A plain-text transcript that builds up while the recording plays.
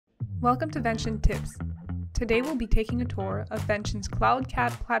Welcome to Vention Tips. Today we'll be taking a tour of Vention's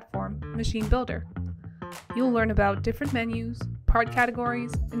Cloud-CAD platform, MachineBuilder. You'll learn about different menus, part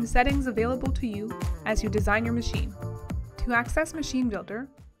categories, and settings available to you as you design your machine. To access MachineBuilder,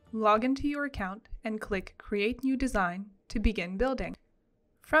 log into your account and click Create New Design to begin building.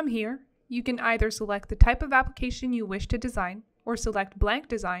 From here, you can either select the type of application you wish to design or select Blank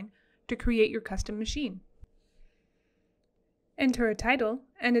Design to create your custom machine. Enter a title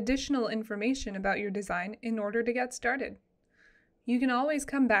and additional information about your design in order to get started. You can always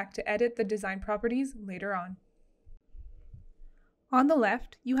come back to edit the design properties later on. On the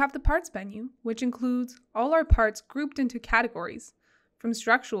left, you have the Parts menu, which includes all our parts grouped into categories, from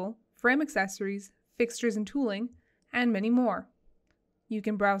structural, frame accessories, fixtures and tooling, and many more. You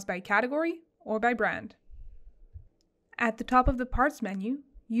can browse by category or by brand. At the top of the Parts menu,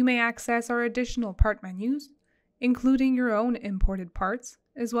 you may access our additional part menus, including your own imported parts,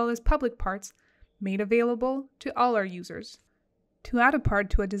 as well as public parts made available to all our users. To add a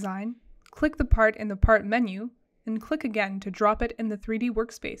part to a design, click the part in the Part menu and click again to drop it in the 3D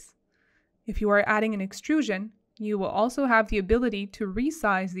workspace. If you are adding an extrusion, you will also have the ability to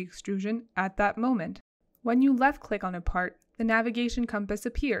resize the extrusion at that moment. When you left-click on a part, the navigation compass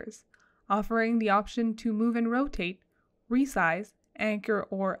appears, offering the option to move and rotate, resize, anchor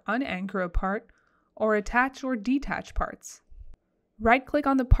or unanchor a part, or attach or detach parts. Right-click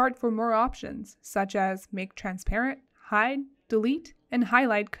on the part for more options, such as make transparent, hide, delete, and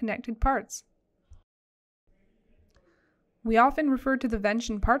highlight connected parts. We often refer to the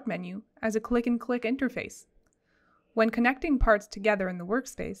Vention part menu as a click-and-click interface. When connecting parts together in the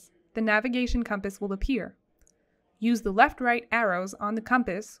workspace, the navigation compass will appear. Use the left-right arrows on the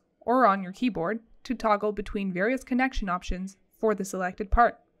compass or on your keyboard to toggle between various connection options for the selected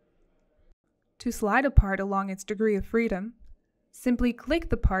part. To slide a part along its degree of freedom, simply click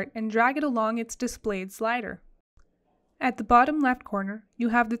the part and drag it along its displayed slider. At the bottom left corner, you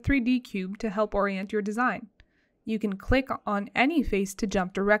have the 3D cube to help orient your design. You can click on any face to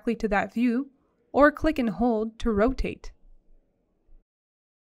jump directly to that view, or click and hold to rotate.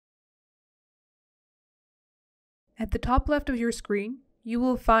 At the top left of your screen, you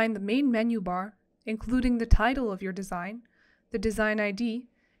will find the main menu bar, including the title of your design, the design ID,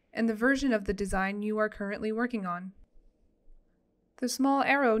 and the version of the design you are currently working on. The small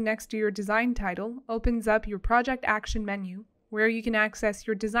arrow next to your design title opens up your Project Action menu, where you can access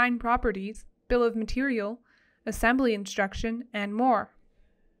your design properties, bill of material, assembly instruction, and more.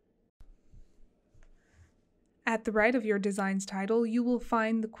 At the right of your design's title, you will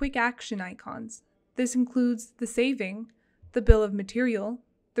find the Quick Action icons. This includes the saving, the bill of material,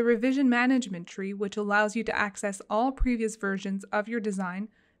 the revision management tree, which allows you to access all previous versions of your design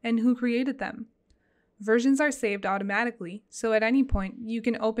and who created them. Versions are saved automatically, so at any point you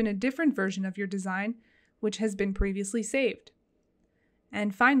can open a different version of your design which has been previously saved.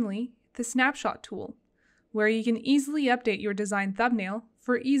 And finally, the snapshot tool, where you can easily update your design thumbnail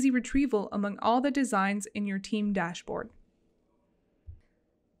for easy retrieval among all the designs in your team dashboard.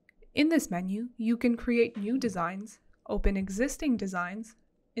 In this menu, you can create new designs, open existing designs,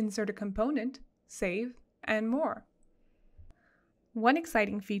 insert a component, save, and more. One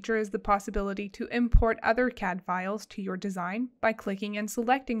exciting feature is the possibility to import other CAD files to your design by clicking and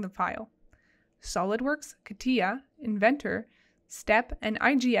selecting the file. SolidWorks, CATIA, Inventor, STEP, and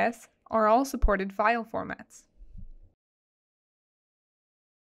IGS are all supported file formats.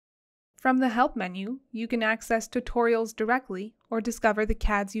 From the Help menu, you can access tutorials directly or discover the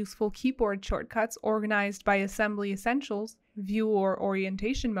CAD's useful keyboard shortcuts organized by Assembly Essentials, View or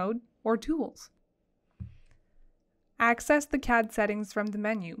Orientation Mode, or Tools. Access the CAD settings from the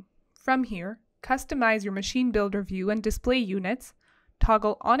menu. From here, customize your MachineBuilder view and display units,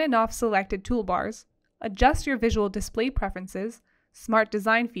 toggle on and off selected toolbars, adjust your visual display preferences, smart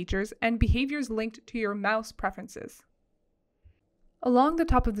design features, and behaviors linked to your mouse preferences. Along the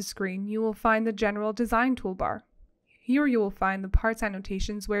top of the screen, you will find the General Design toolbar. Here you will find the parts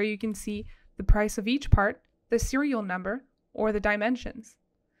annotations where you can see the price of each part, the serial number, or the dimensions.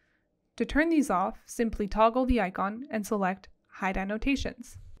 To turn these off, simply toggle the icon and select Hide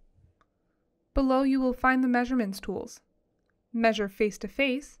Annotations. Below you will find the Measurements tools. Measure face to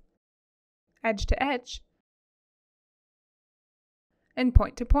face, edge to edge, and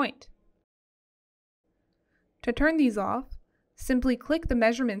point to point. To turn these off, simply click the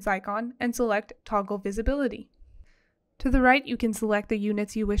Measurements icon and select Toggle Visibility. To the right, you can select the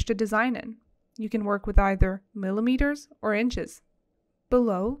units you wish to design in. You can work with either millimeters or inches.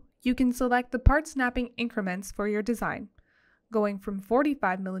 Below, you can select the part snapping increments for your design, going from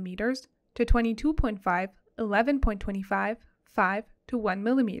 45 millimeters to 22.5, 11.25, 5 to 1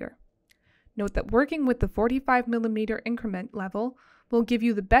 millimeter. Note that working with the 45mm increment level will give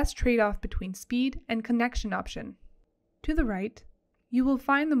you the best trade-off between speed and connection option. To the right, you will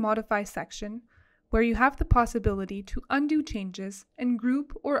find the Modify section, where you have the possibility to undo changes and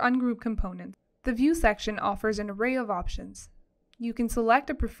group or ungroup components. The View section offers an array of options. You can select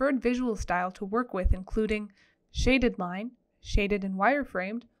a preferred visual style to work with, including shaded line, shaded and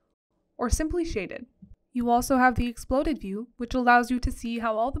wireframed, or simply shaded. You also have the Exploded view, which allows you to see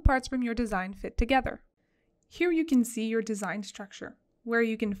how all the parts from your design fit together. Here you can see your design structure, where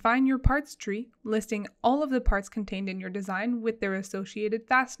you can find your parts tree listing all of the parts contained in your design with their associated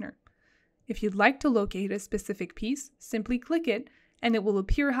fastener. If you'd like to locate a specific piece, simply click it and it will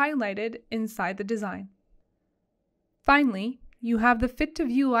appear highlighted inside the design. Finally, you have the Fit to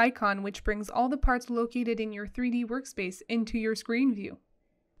View icon, which brings all the parts located in your 3D workspace into your screen view.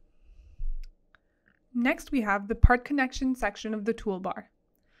 Next, we have the Part Connection section of the toolbar.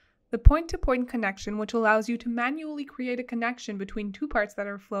 The point-to-point connection, which allows you to manually create a connection between two parts that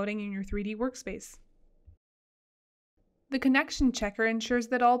are floating in your 3D workspace. The connection checker ensures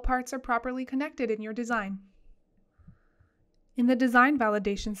that all parts are properly connected in your design. In the Design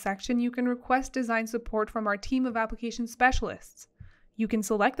Validation section, you can request design support from our team of application specialists. You can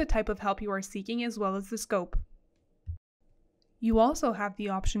select the type of help you are seeking as well as the scope. You also have the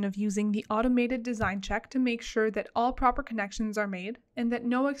option of using the automated design check to make sure that all proper connections are made and that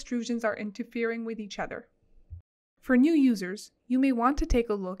no extrusions are interfering with each other. For new users, you may want to take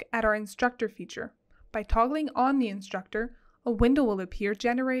a look at our instructor feature. By toggling on the instructor, a window will appear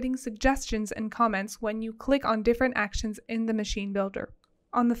generating suggestions and comments when you click on different actions in the MachineBuilder.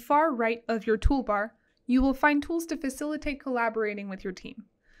 On the far right of your toolbar, you will find tools to facilitate collaborating with your team.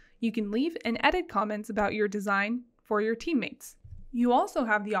 You can leave and edit comments about your design for your teammates. You also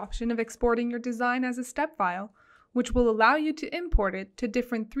have the option of exporting your design as a step file, which will allow you to import it to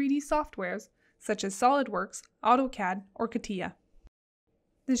different 3D softwares such as SolidWorks, AutoCAD, or CATIA.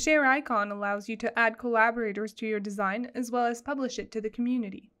 The Share icon allows you to add collaborators to your design as well as publish it to the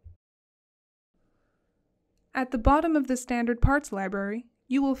community. At the bottom of the standard parts library,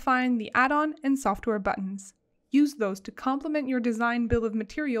 you will find the Add-on and Software buttons. Use those to complement your design bill of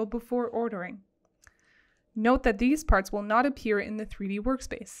material before ordering. Note that these parts will not appear in the 3D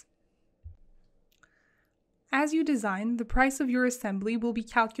workspace. As you design, the price of your assembly will be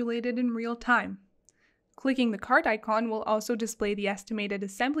calculated in real time. Clicking the cart icon will also display the estimated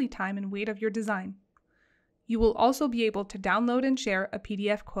assembly time and weight of your design. You will also be able to download and share a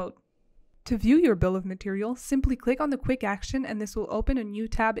PDF quote. To view your bill of material, simply click on the quick action and this will open a new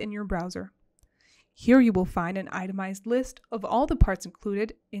tab in your browser. Here you will find an itemized list of all the parts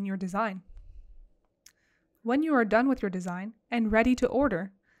included in your design. When you are done with your design and ready to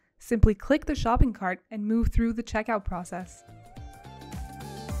order, simply click the shopping cart and move through the checkout process.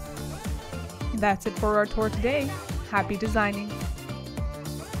 That's it for our tour today. Happy designing!